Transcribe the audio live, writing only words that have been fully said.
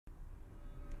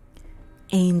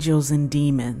angels and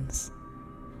demons,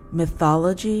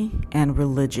 mythology and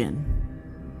religion,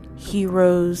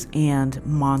 heroes and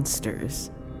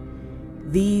monsters.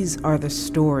 These are the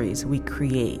stories we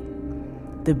create,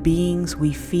 the beings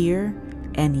we fear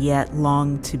and yet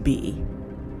long to be.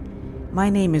 My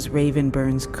name is Raven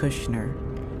Burns Kushner,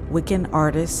 Wiccan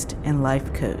artist and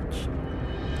life coach.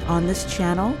 On this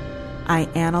channel, I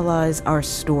analyze our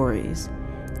stories,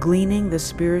 gleaning the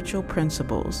spiritual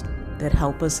principles that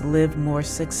help us live more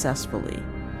successfully.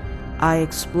 I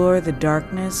explore the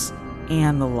darkness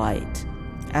and the light,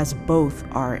 as both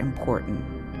are important.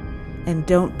 And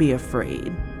don't be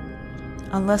afraid,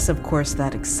 unless of course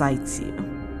that excites you.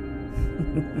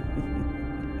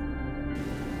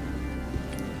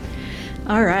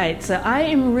 All right, so I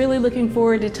am really looking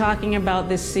forward to talking about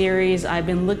this series. I've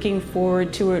been looking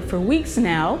forward to it for weeks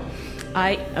now.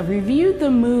 I reviewed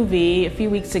the movie a few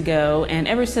weeks ago, and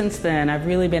ever since then, I've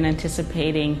really been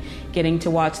anticipating getting to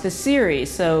watch the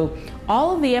series. So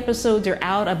all of the episodes are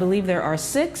out. I believe there are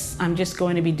 6. I'm just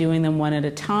going to be doing them one at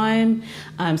a time.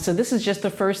 So this is just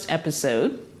the first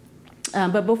episode.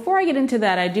 But before I get into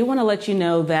that, I do want to let you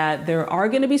know that there are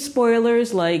going to be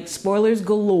spoilers, like spoilers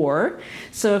galore.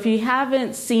 So if you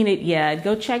haven't seen it yet,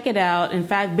 go check it out. In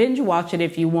fact, binge watch it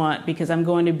if you want, because I think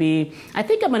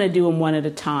I'm going to do them one at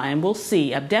a time. We'll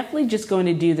see. I'm definitely just going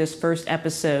to do this first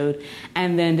episode.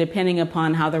 And then depending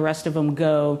upon how the rest of them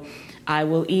go, I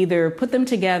will either put them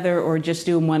together or just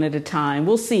do them one at a time.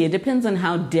 We'll see. It depends on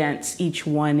how dense each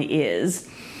one is.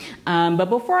 But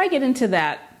before I get into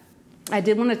that, I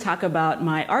did want to talk about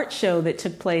my art show that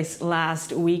took place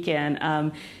last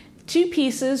weekend. 2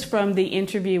 pieces from the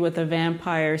Interview with a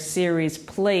Vampire series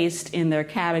placed in their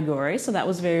category, so that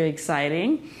was very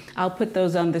exciting. I'll put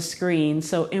those on the screen.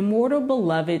 So Immortal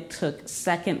Beloved took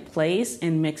 2nd place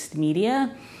in mixed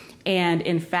media, and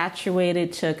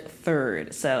Infatuated took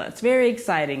 3rd. So that's very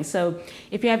exciting. So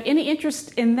if you have any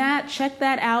interest in that, check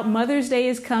that out. Mother's Day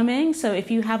is coming. So if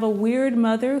you have a weird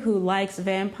mother who likes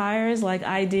vampires like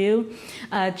I do,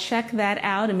 check that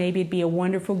out, and maybe it'd be a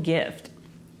wonderful gift.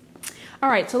 All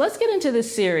right, so let's get into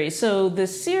this series. So the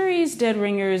series Dead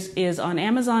Ringers is on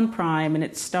Amazon Prime, and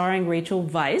it's starring Rachel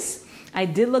Weisz. I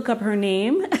did look up her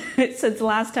name. Since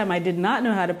last time I did not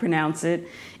know how to pronounce it.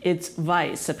 It's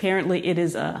Weisz. Apparently it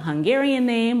is a Hungarian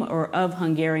name or of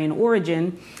Hungarian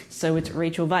origin, so it's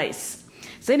Rachel Weisz.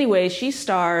 So anyway, she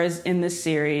stars in this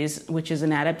series, which is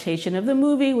an adaptation of the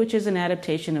movie, which is an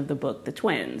adaptation of the book, The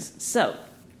Twins. So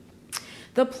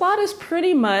the plot is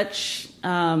pretty much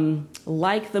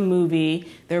like the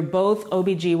movie. They're both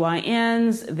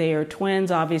OBGYNs. They are twins,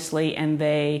 obviously, and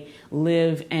they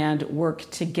live and work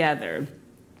together.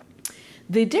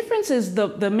 The difference is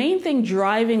the main thing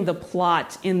driving the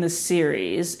plot in the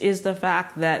series is the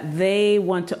fact that they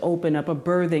want to open up a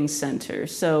birthing center.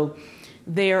 So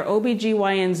they are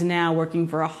OBGYNs now working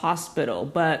for a hospital,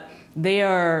 but they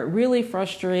are really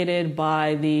frustrated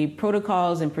by the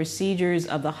protocols and procedures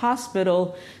of the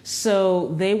hospital,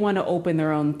 so they want to open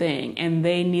their own thing, and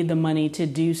they need the money to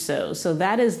do so. So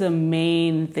that is the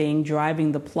main thing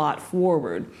driving the plot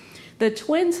forward. The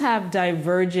twins have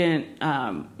divergent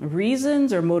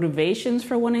reasons or motivations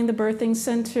for wanting the birthing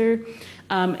center.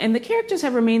 And the characters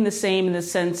have remained the same in the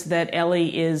sense that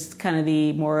Ellie is kind of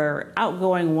the more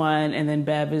outgoing one, and then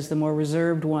Bev is the more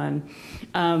reserved one.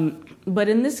 But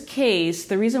in this case,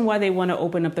 the reason why they want to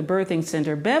open up the birthing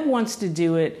center, Bev wants to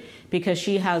do it because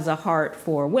she has a heart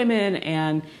for women,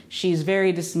 and she's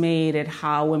very dismayed at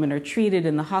how women are treated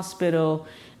in the hospital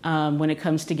when it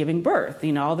comes to giving birth.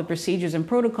 You know, all the procedures and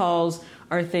protocols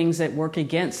are things that work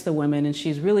against the women, and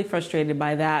she's really frustrated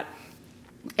by that.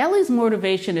 Ellie's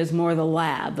motivation is more the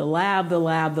lab.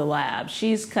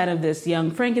 She's kind of this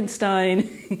young Frankenstein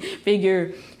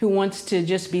figure who wants to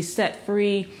just be set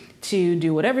free to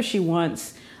do whatever she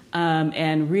wants,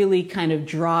 and really kind of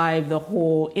drive the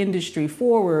whole industry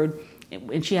forward.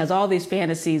 And she has all these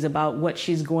fantasies about what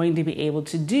she's going to be able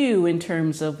to do in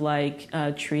terms of like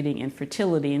treating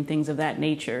infertility and things of that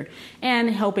nature, and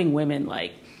helping women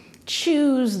like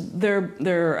choose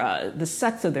the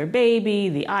sex of their baby,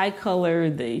 the eye color,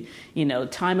 the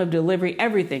time of delivery,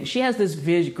 everything. She has this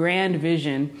grand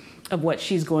vision of what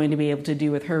she's going to be able to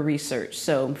do with her research.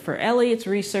 So for Ellie, it's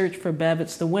research. For Bev,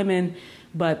 it's the women.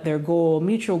 But their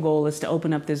mutual goal, is to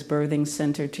open up this birthing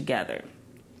center together.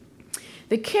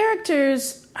 The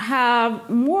characters have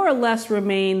more or less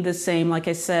remained the same. Like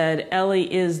I said,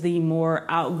 Ellie is the more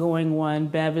outgoing one.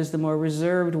 Bev is the more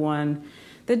reserved one.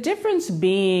 The difference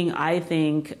being, I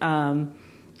think,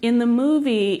 in the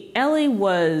movie, Ellie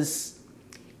was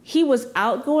he was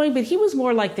outgoing, but he was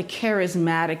more like the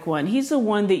charismatic one. He's the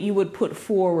one that you would put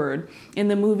forward. In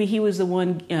the movie, he was the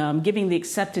one giving the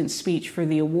acceptance speech for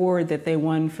the award that they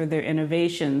won for their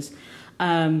innovations.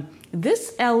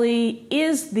 This Ellie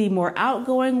is the more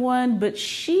outgoing one, but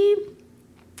she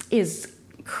is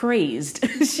crazed.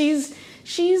 she's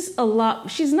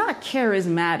not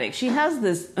charismatic. She has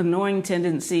this annoying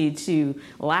tendency to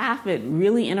laugh at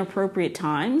really inappropriate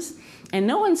times. And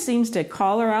no one seems to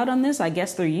call her out on this. I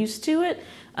guess they're used to it.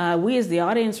 We as the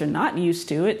audience are not used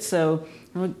to it. So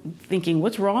I'm thinking,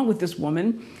 what's wrong with this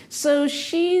woman? So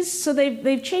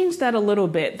they've changed that a little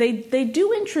bit. They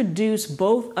do introduce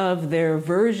both of their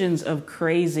versions of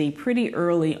crazy pretty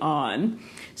early on.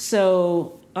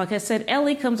 So like I said,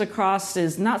 Ellie comes across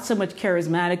as not so much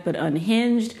charismatic, but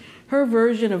unhinged. Her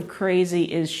version of crazy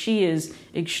is she is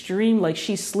extreme, like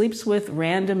she sleeps with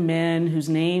random men whose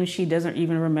names she doesn't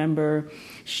even remember.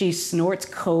 She snorts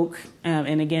coke,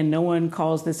 and again, no one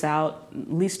calls this out,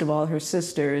 least of all her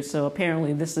sisters. So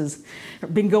apparently this has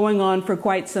been going on for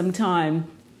quite some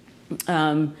time.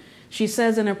 She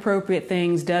says inappropriate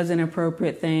things, does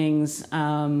inappropriate things,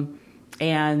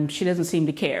 and she doesn't seem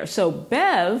to care. So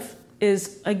Bev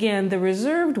is, again, the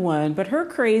reserved one, but her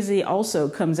crazy also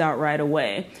comes out right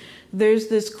away. There's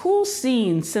this cool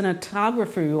scene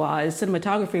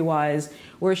cinematography-wise,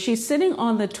 where she's sitting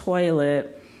on the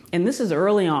toilet, and this is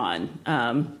early on,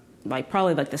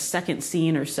 probably the second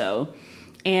scene or so.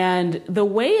 And the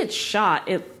way it's shot,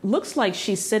 it looks like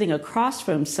she's sitting across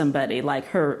from somebody, like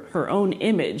her own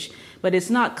image, but it's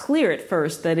not clear at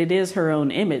first that it is her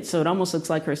own image. So it almost looks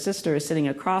like her sister is sitting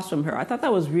across from her. I thought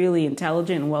that was really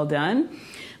intelligent and well done.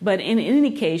 But in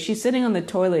any case, she's sitting on the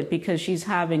toilet because she's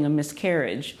having a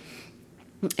miscarriage.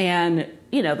 And,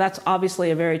 that's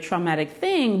obviously a very traumatic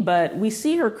thing, but we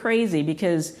see her crazy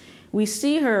because she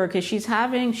sees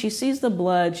the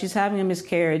blood, she's having a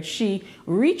miscarriage. She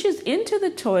reaches into the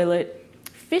toilet,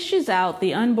 fishes out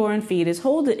the unborn fetus,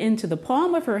 holds it into the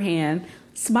palm of her hand,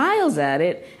 smiles at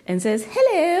it, and says,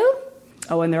 hello.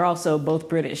 Oh, and they're also both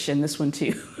British in this one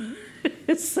too.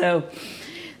 So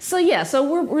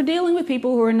we're dealing with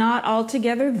people who are not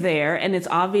altogether there, and it's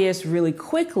obvious really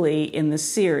quickly in the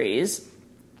series.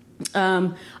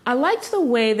 I liked the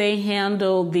way they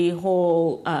handled the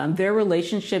whole, their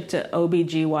relationship to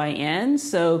OBGYN.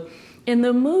 So in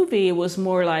the movie, it was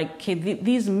more like, okay,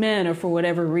 these men are for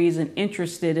whatever reason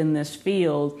interested in this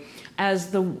field.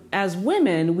 As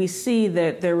women, we see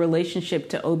that their relationship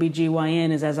to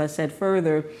OBGYN is, as I said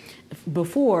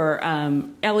before,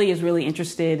 Ellie is really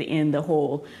interested in the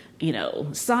whole,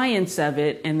 science of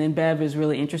it. And then Bev is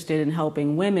really interested in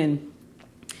helping women.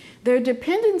 Their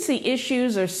dependency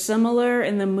issues are similar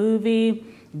in the movie.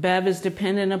 Bev is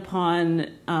dependent upon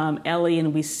Ellie,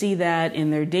 and we see that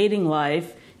in their dating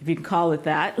life, if you can call it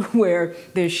that, where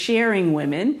they're sharing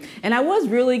women. And I was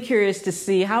really curious to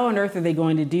see how on earth are they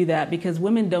going to do that, because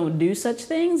women don't do such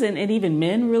things, and even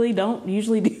men really don't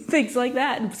usually do things like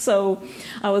that. So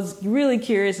I was really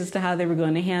curious as to how they were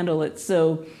going to handle it.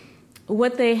 So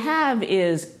what they have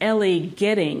is Ellie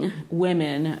getting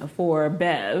women for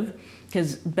Bev,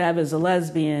 because Bev is a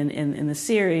lesbian in the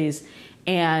series,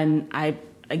 and I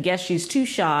guess she's too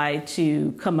shy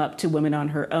to come up to women on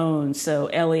her own. So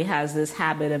Ellie has this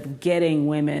habit of getting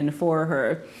women for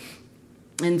her.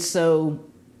 And so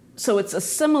it's a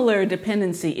similar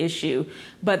dependency issue,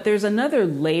 but there's another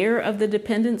layer of the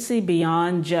dependency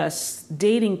beyond just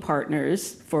dating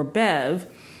partners for Bev.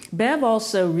 Bev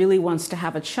also really wants to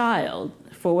have a child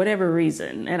for whatever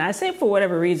reason. And I say for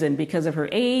whatever reason because of her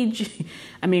age.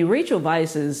 I mean, Rachel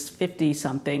Weisz is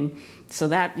 50-something, so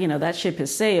that, that ship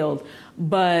has sailed.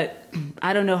 But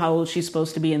I don't know how old she's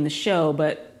supposed to be in the show,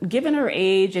 but given her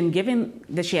age and given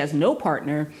that she has no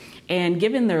partner and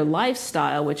given their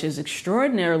lifestyle, which is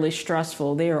extraordinarily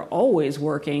stressful, they are always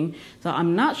working. So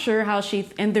I'm not sure how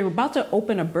and they're about to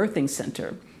open a birthing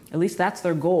center. At least that's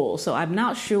their goal. So I'm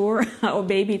not sure how a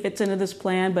baby fits into this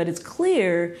plan, but it's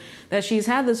clear that she's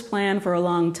had this plan for a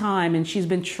long time, and she's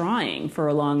been trying for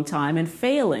a long time and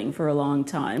failing for a long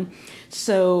time.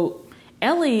 So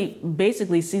Ellie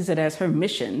basically sees it as her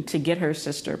mission to get her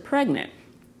sister pregnant.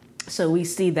 So we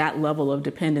see that level of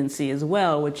dependency as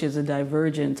well, which is a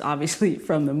divergence, obviously,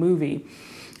 from the movie.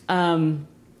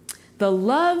 The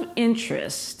love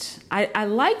interest, I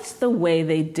liked the way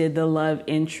they did the love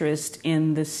interest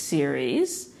in the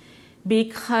series,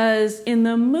 because in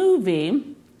the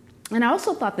movie, and I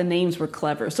also thought the names were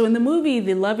clever. So in the movie,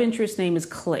 the love interest name is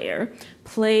Claire,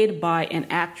 played by an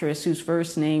actress whose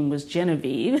first name was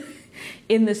Genevieve.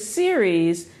 In the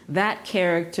series, that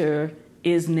character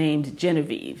is named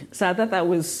Genevieve. So I thought that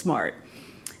was smart.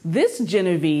 This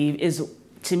Genevieve is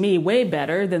to me, way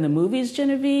better than the movie's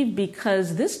Genevieve,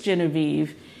 because this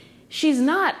Genevieve, she's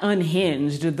not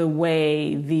unhinged the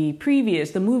way the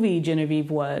movie Genevieve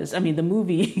was. I mean, the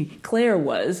movie Claire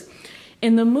was.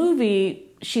 In the movie,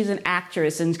 she's an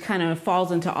actress and kind of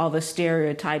falls into all the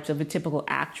stereotypes of a typical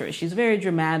actress. She's very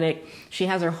dramatic. She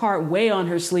has her heart way on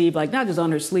her sleeve, like not just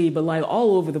on her sleeve, but like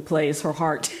all over the place, her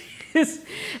heart is.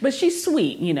 But she's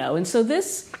sweet, you know. And so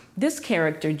this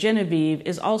character, Genevieve,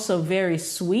 is also very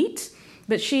sweet,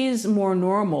 but she's more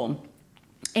normal.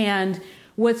 And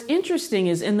what's interesting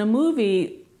is in the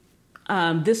movie,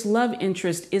 this love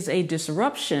interest is a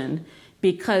disruption,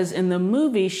 because in the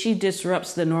movie, she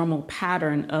disrupts the normal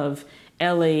pattern of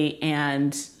Ellie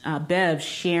and Bev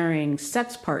sharing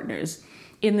sex partners.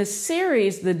 In the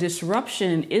series, the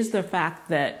disruption is the fact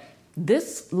that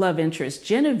this love interest,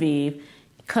 Genevieve,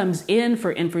 comes in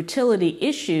for infertility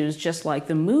issues, just like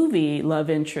the movie love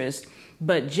interest.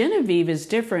 But Genevieve is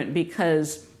different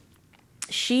because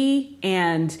she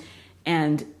and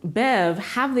Bev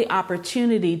have the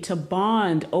opportunity to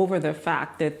bond over the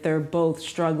fact that they're both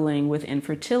struggling with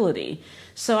infertility.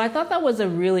 So I thought that was a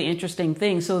really interesting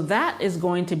thing. So that is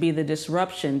going to be the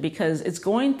disruption, because it's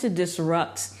going to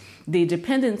disrupt the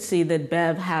dependency that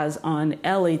Bev has on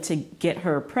Ellie to get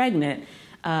her pregnant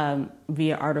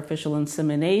via artificial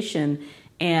insemination.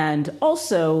 And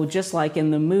also, just like in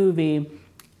the movie,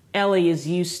 Ellie is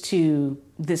used to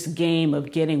this game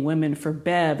of getting women for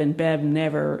Bev, and Bev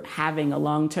never having a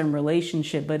long-term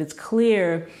relationship. But it's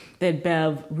clear that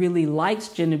Bev really likes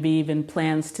Genevieve and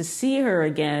plans to see her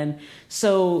again.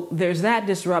 So there's that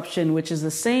disruption, which is the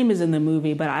same as in the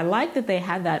movie. But I like that they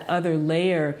had that other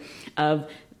layer of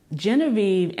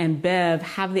Genevieve and Bev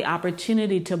have the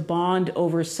opportunity to bond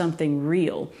over something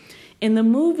real. In the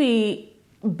movie,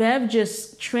 Bev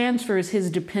just transfers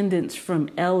his dependence from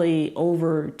Ellie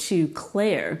over to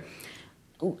Claire.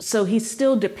 So he's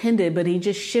still dependent, but he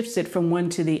just shifts it from one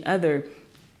to the other.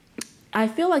 I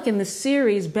feel like in the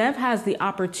series, Bev has the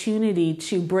opportunity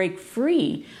to break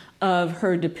free of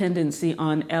her dependency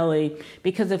on Ellie,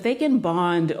 because if they can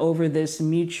bond over this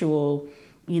mutual,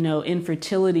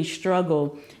 infertility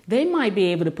struggle, they might be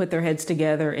able to put their heads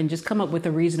together and just come up with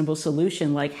a reasonable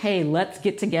solution, like, hey, let's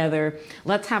get together,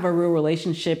 let's have a real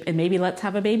relationship, and maybe let's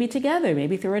have a baby together,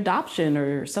 maybe through adoption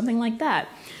or something like that.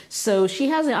 So she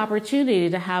has the opportunity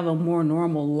to have a more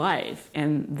normal life,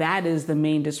 and that is the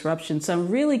main disruption. So I'm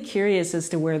really curious as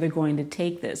to where they're going to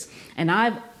take this. And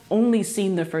I've only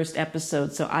seen the first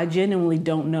episode, so I genuinely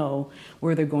don't know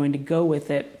where they're going to go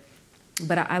with it.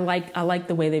 But I like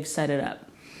the way they've set it up.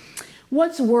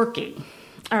 What's working?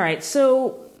 All right,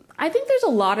 so I think there's a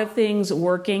lot of things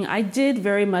working. I did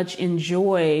very much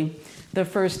enjoy the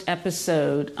first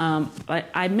episode.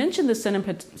 I mentioned the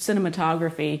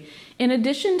cinematography. In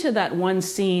addition to that one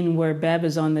scene where Bev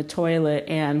is on the toilet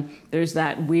and there's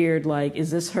that weird, like,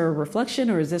 is this her reflection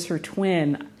or is this her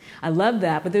twin? I love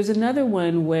that. But there's another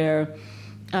one where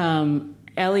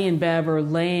Ellie and Bev are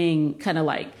laying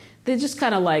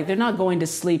they're not going to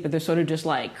sleep, but they're sort of just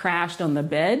like crashed on the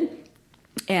bed.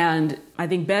 And I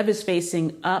think Bev is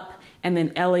facing up and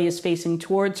then Ellie is facing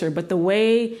towards her. But the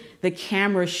way the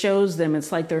camera shows them,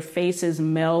 it's like their faces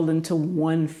meld into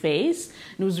one face.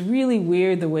 And it was really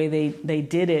weird the way they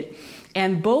did it.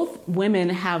 And both women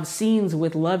have scenes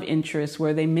with love interests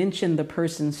where they mention the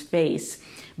person's face.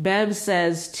 Bev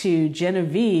says to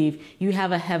Genevieve, "You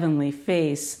have a heavenly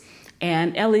face."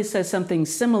 And Ellie says something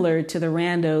similar to the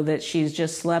rando that she's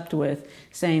just slept with,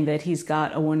 saying that he's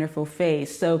got a wonderful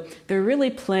face. So they're really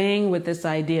playing with this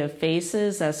idea of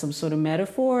faces as some sort of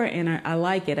metaphor, and I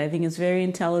like it. I think it's very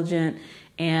intelligent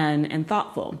and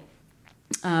thoughtful.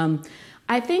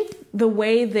 I think the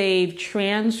way they've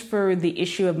transferred the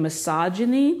issue of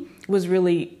misogyny was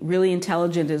really, really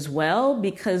intelligent as well,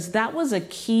 because that was a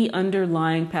key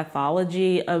underlying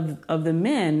pathology of the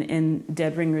men in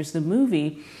Dead Ringers, the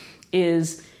movie,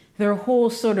 is their whole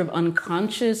sort of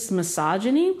unconscious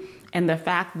misogyny and the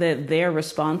fact that they're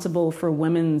responsible for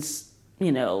women's,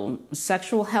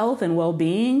 sexual health and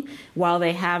well-being while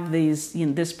they have these,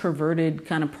 this perverted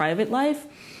kind of private life,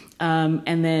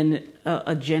 and then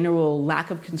a general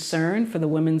lack of concern for the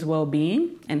women's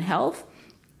well-being and health.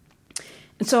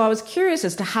 And so I was curious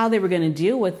as to how they were going to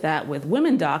deal with that with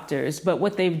women doctors. But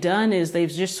what they've done is they've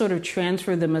just sort of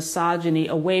transferred the misogyny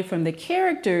away from the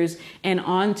characters and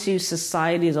onto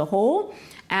society as a whole,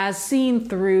 as seen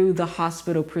through the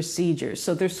hospital procedures.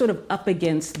 So they're sort of up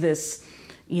against this,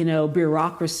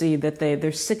 bureaucracy that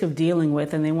they're sick of dealing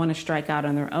with, and they want to strike out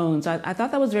on their own. So I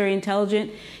thought that was very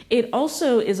intelligent. It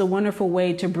also is a wonderful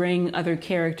way to bring other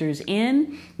characters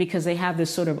in, because they have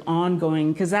this sort of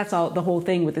ongoing, because that's all the whole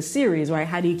thing with the series, right?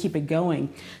 How do you keep it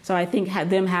going? So I think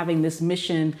them having this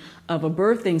mission of a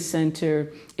birthing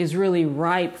center is really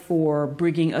ripe for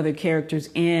bringing other characters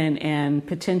in and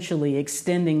potentially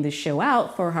extending the show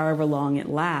out for however long it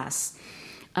lasts.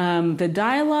 The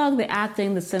dialogue, the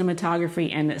acting, the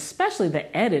cinematography, and especially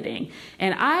the editing.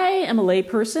 And I am a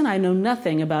layperson. I know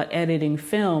nothing about editing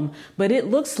film, but it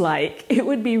looks like it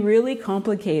would be really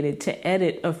complicated to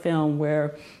edit a film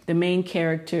where the main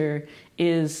character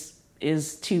is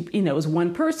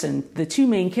one person. The two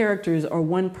main characters are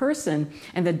one person,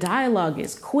 and the dialogue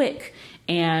is quick,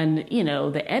 and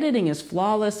the editing is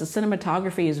flawless. The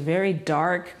cinematography is very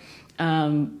dark,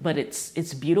 but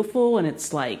it's beautiful, and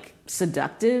it's like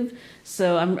seductive.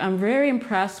 So I'm very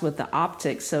impressed with the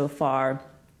optics so far.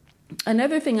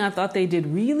 Another thing I thought they did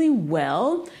really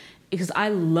well, because I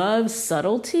love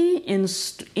subtlety in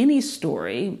any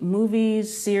story,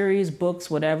 movies, series, books,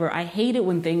 whatever. I hate it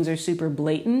when things are super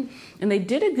blatant. And they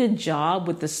did a good job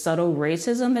with the subtle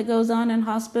racism that goes on in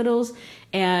hospitals.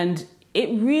 And it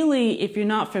really, if you're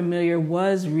not familiar,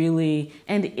 was really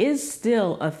and is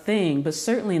still a thing. But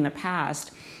certainly in the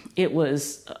past, it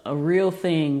was a real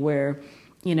thing where,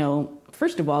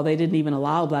 first of all, they didn't even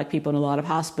allow Black people in a lot of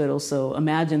hospitals. So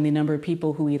imagine the number of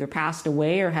people who either passed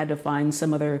away or had to find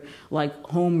some other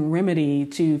home remedy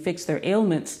to fix their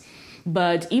ailments.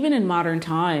 But even in modern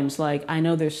times, I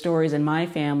know there's stories in my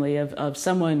family of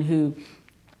someone who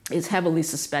is heavily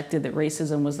suspected that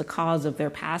racism was the cause of their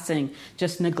passing,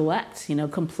 just neglect,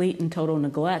 complete and total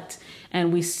neglect.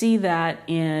 And we see that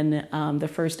in the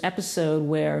first episode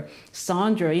where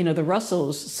Sandra, the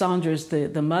Russells, Sandra's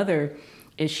the mother,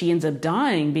 she ends up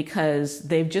dying because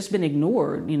they've just been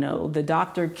ignored. The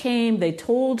doctor came, they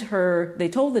told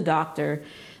the doctor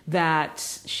that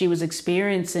Sandra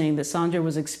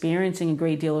was experiencing a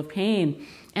great deal of pain.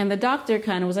 And the doctor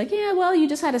kind of was like, yeah, well, you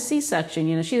just had a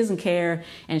C-section. She doesn't care.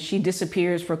 And she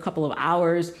disappears for a couple of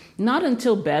hours. Not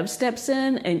until Bev steps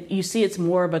in. And you see it's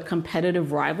more of a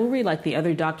competitive rivalry. Like the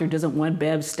other doctor doesn't want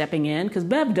Bev stepping in, because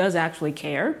Bev does actually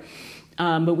care.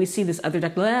 But we see this other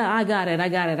doctor, I got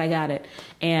it.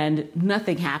 And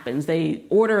nothing happens. They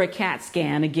order a CAT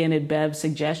scan, again, at Bev's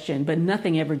suggestion, but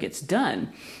nothing ever gets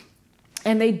done.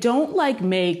 And they don't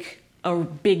make a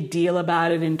big deal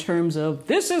about it in terms of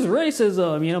this is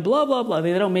racism, blah, blah, blah.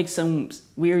 They don't make some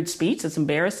weird speech that's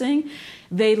embarrassing.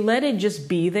 They let it just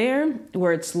be there,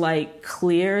 where it's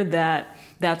clear that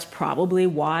that's probably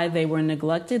why they were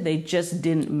neglected. They just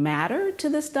didn't matter to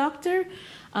this doctor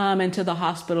and to the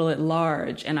hospital at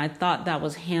large. And I thought that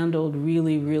was handled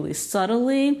really, really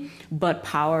subtly, but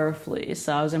powerfully.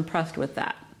 So I was impressed with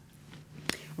that.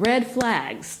 Red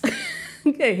flags.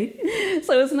 Okay,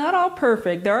 so it's not all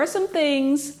perfect. There are some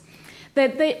things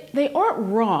that they aren't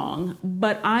wrong,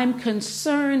 but I'm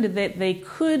concerned that they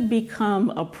could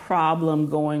become a problem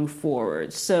going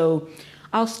forward. So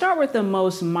I'll start with the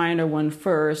most minor one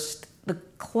first, the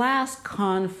class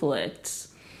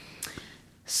conflicts.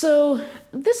 So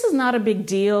this is not a big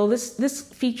deal. This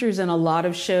features in a lot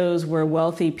of shows where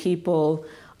wealthy people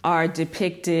are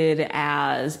depicted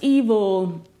as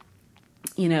evil,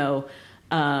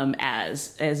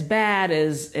 as bad,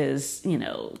 as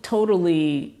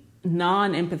totally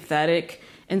non-empathetic.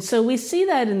 And so we see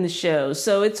that in the show.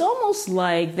 So it's almost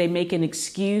like they make an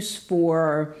excuse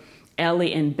for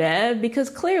Ellie and Bev, because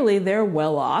clearly they're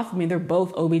well off. They're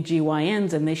both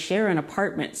OBGYNs and they share an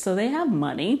apartment, so they have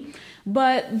money.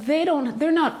 But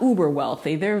they're not uber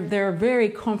wealthy. They're very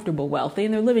comfortable wealthy,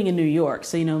 and they're living in New York.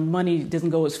 So, money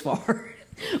doesn't go as far.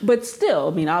 But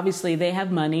still, obviously they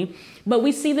have money, but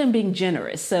we see them being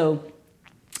generous. So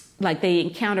they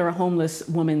encounter a homeless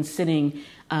woman sitting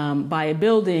by a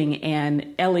building,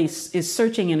 and Ellie is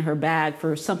searching in her bag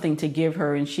for something to give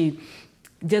her. And she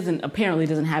apparently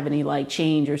doesn't have any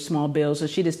change or small bills. So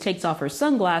she just takes off her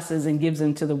sunglasses and gives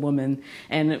them to the woman.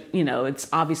 And, it's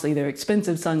obviously they're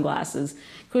expensive sunglasses.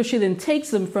 Of course, she then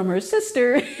takes them from her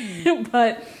sister.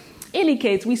 But in any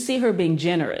case, we see her being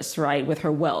generous, right, with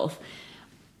her wealth.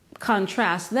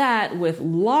 Contrast that with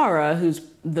Laura, who's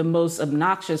the most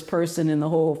obnoxious person in the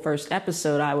whole first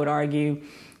episode, I would argue.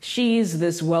 She's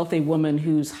this wealthy woman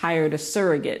who's hired a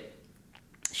surrogate.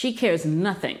 She cares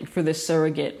nothing for this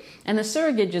surrogate. And the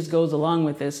surrogate just goes along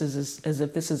with this as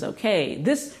if this is okay.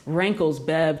 This rankles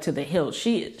Bev to the hilt.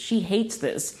 She hates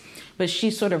this, but she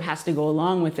sort of has to go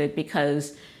along with it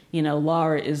because,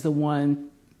 Laura is the one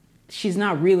she's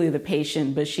not really the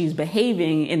patient, but she's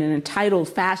behaving in an entitled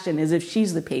fashion as if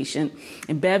she's the patient.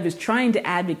 And Bev is trying to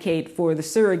advocate for the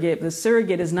surrogate. The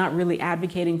surrogate is not really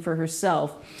advocating for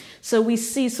herself. So we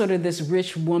see sort of this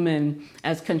rich woman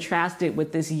as contrasted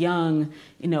with this young,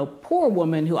 poor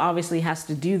woman who obviously has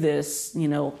to do this,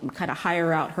 kind of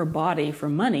hire out her body for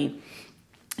money.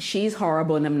 She's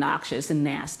horrible and obnoxious and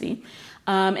nasty.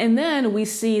 And then we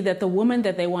see that the woman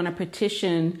that they want to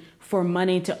petition for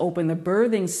money to open the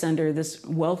birthing center, this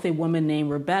wealthy woman named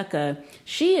Rebecca,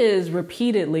 she is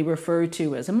repeatedly referred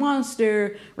to as a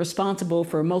monster, responsible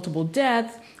for multiple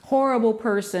deaths, horrible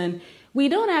person. We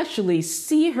don't actually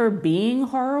see her being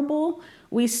horrible.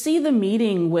 We see the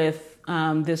meeting with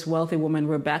this wealthy woman,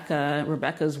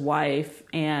 Rebecca's wife,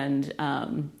 and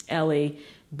Ellie,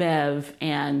 Bev,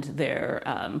 and their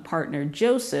partner,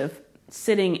 Joseph,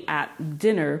 sitting at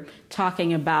dinner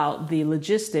talking about the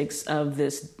logistics of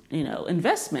this,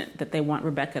 investment that they want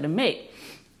Rebecca to make.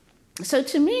 So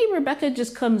to me, Rebecca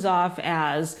just comes off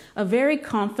as a very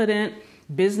confident,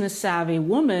 business savvy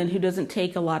woman who doesn't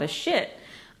take a lot of shit.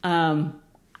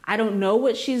 I don't know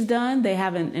what she's done. They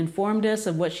haven't informed us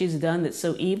of what she's done that's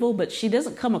so evil, but she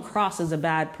doesn't come across as a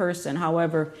bad person.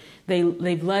 However,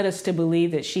 they've led us to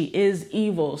believe that she is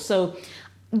evil. So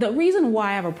the reason why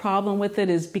I have a problem with it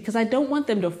is because I don't want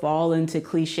them to fall into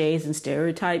cliches and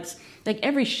stereotypes. Like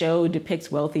every show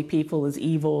depicts wealthy people as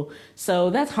evil. So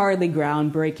that's hardly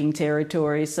groundbreaking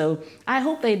territory. So I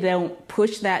hope they don't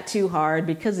push that too hard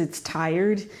because it's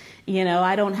tired.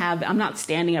 I'm not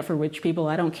standing up for rich people.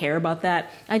 I don't care about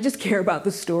that. I just care about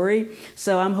the story.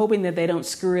 So I'm hoping that they don't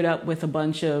screw it up with a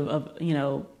bunch of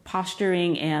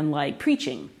posturing and like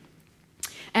preaching.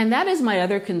 And that is my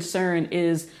other concern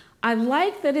is I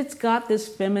like that it's got this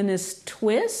feminist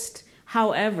twist.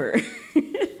 However,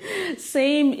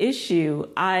 same issue.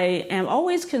 I am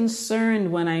always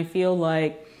concerned when I feel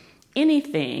like any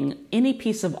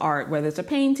piece of art, whether it's a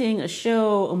painting, a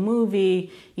show, a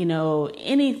movie,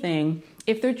 anything,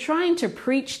 if they're trying to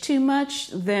preach too much,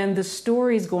 then the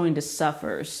story is going to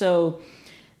suffer. So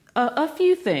a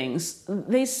few things.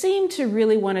 They seem to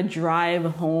really want to drive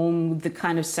home the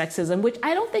kind of sexism, which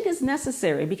I don't think is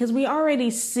necessary because we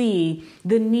already see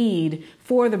the need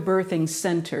for the birthing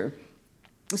center.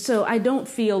 So I don't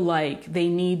feel like they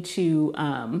need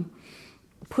to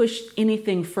push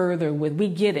anything further with, we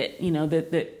get it,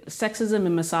 that sexism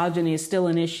and misogyny is still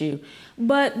an issue.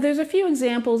 But there's a few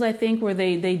examples, I think, where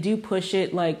they do push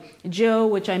it, like Joe,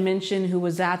 which I mentioned, who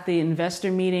was at the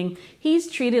investor meeting.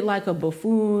 He's treated like a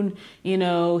buffoon.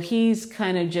 He's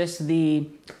kind of just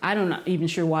I'm not even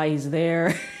sure why he's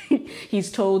there. He's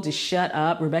told to shut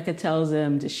up. Rebecca tells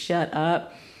him to shut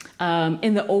up.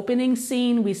 In the opening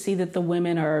scene, we see that the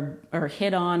women are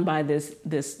hit on by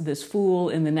this fool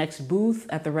in the next booth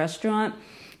at the restaurant,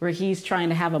 where he's trying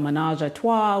to have a menage a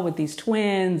trois with these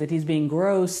twins, and he's being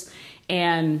gross.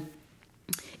 And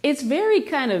it's very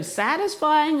kind of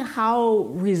satisfying how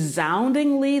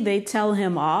resoundingly they tell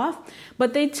him off,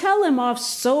 but they tell him off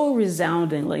so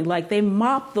resoundingly, like they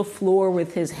mop the floor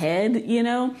with his head,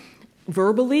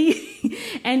 verbally,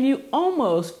 and you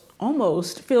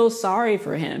almost feel sorry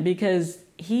for him because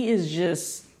he is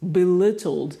just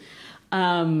belittled.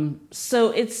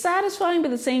 So it's satisfying, but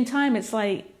at the same time, it's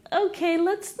like, okay,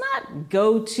 let's not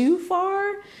go too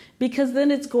far because then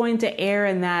it's going to err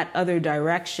in that other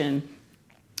direction.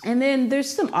 And then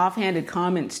there's some offhanded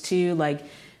comments too, like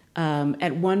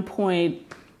at one point,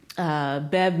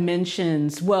 Bev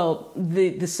mentions,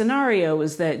 the scenario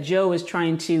is that Joe is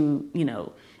trying to,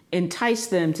 entice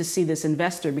them to see this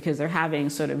investor because they're having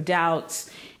sort of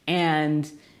doubts. And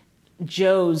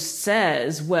Joe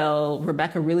says, well,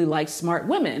 Rebecca really likes smart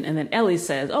women. And then Ellie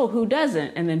says, oh, who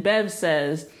doesn't? And then Bev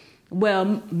says,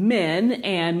 well, men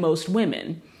and most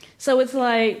women. So it's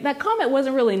like that comment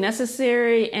wasn't really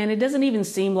necessary. And it doesn't even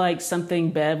seem like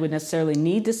something Bev would necessarily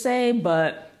need to say,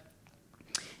 but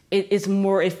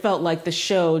it felt like the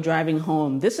show driving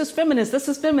home, this is feminist.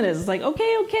 It's like,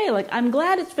 okay. Like, I'm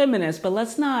glad it's feminist, but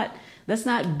let's not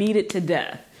beat it to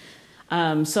death.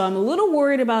 So I'm a little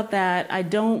worried about that. I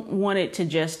don't want it to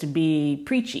just be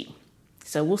preachy.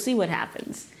 So we'll see what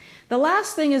happens. The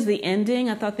last thing is the ending.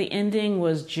 I thought the ending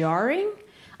was jarring.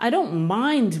 I don't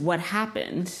mind what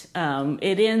happened.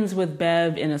 It ends with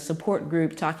Bev in a support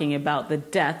group talking about the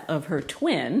death of her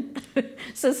twin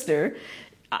sister.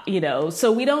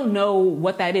 So we don't know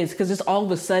what that is because just all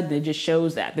of a sudden it just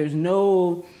shows that there's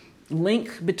no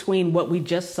link between what we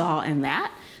just saw and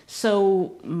that.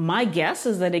 So my guess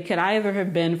is that it could either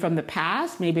have been from the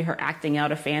past, maybe her acting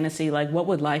out a fantasy, like what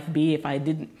would life be if I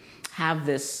didn't have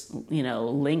this,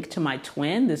 link to my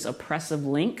twin, this oppressive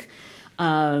link.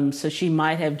 So she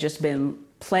might have just been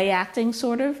play acting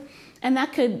sort of. And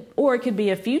that could, or it could be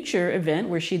a future event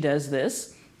where she does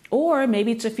this, or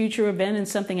maybe it's a future event and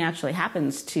something actually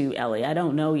happens to Ellie. I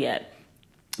don't know yet,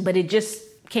 but it just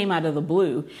came out of the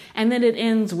blue. And then it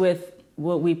ends with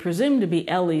what we presume to be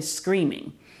Ellie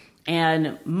screaming.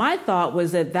 And my thought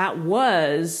was that that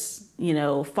was,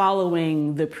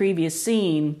 following the previous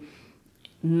scene,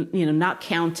 not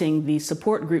counting the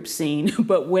support group scene,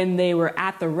 but when they were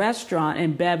at the restaurant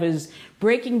and Bev is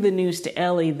breaking the news to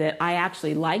Ellie that I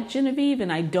actually like Genevieve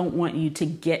and I don't want you to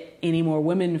get any more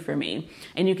women for me.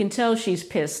 And you can tell she's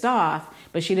pissed off,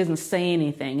 but she doesn't say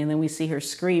anything. And then we see her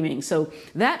screaming. So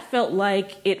that felt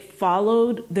like it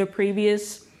followed the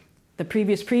previous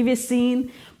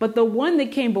scene. But the one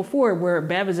that came before where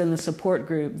Bev is in the support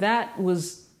group, that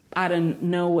was out of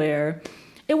nowhere.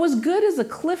 It was good as a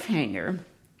cliffhanger,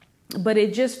 but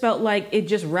it just felt like it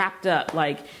just wrapped up.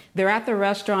 Like they're at the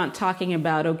restaurant talking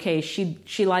about, okay,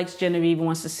 she likes Genevieve and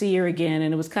wants to see her again.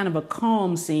 And it was kind of a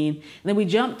calm scene. And then we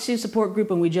jump to support group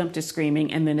and we jump to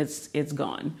screaming and then it's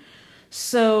gone.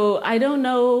 So I don't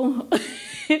know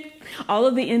if all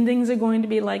of the endings are going to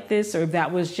be like this or if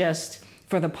that was just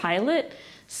for the pilot.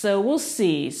 So we'll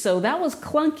see. So that was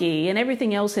clunky and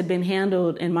everything else had been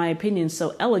handled, in my opinion,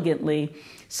 so elegantly.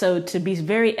 So to be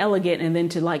very elegant and then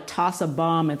to like toss a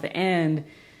bomb at the end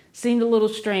seemed a little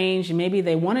strange. Maybe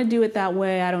they want to do it that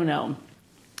way. I don't know.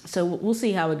 So we'll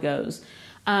see how it goes.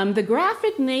 The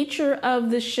graphic nature of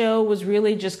the show was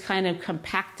really just kind of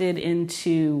compacted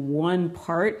into one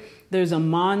part. There's a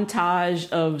montage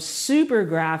of super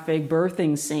graphic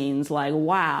birthing scenes, like,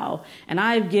 wow. And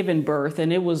I've given birth,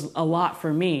 and it was a lot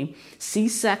for me.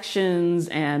 C-sections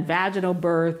and vaginal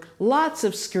birth, lots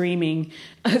of screaming.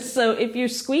 So if you're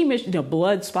squeamish,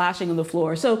 blood splashing on the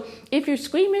floor. So if you're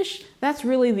squeamish, that's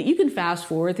really, you can fast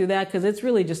forward through that because it's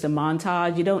really just a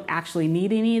montage. You don't actually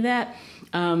need any of that.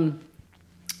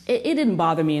 It didn't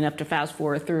bother me enough to fast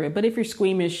forward through it. But if you're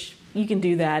squeamish, you can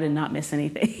do that and not miss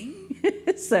anything.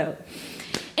 So,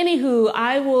 anywho,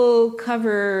 I will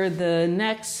cover the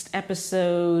next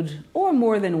episode or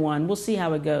more than one. We'll see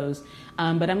how it goes.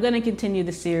 But I'm going to continue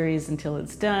the series until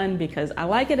it's done because I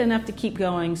like it enough to keep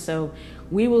going. So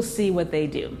we will see what they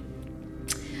do.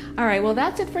 All right, well,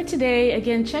 that's it for today.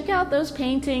 Again, check out those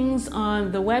paintings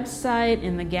on the website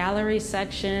in the gallery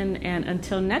section. And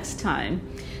until next time,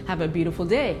 have a beautiful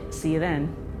day. See you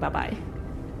then. Bye-bye.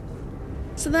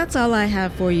 So that's all I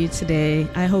have for you today.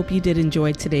 I hope you did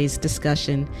enjoy today's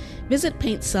discussion. Visit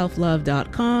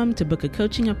paintselflove.com to book a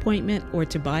coaching appointment or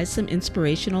to buy some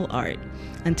inspirational art.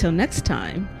 Until next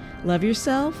time, love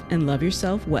yourself and love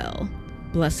yourself well.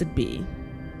 Blessed be.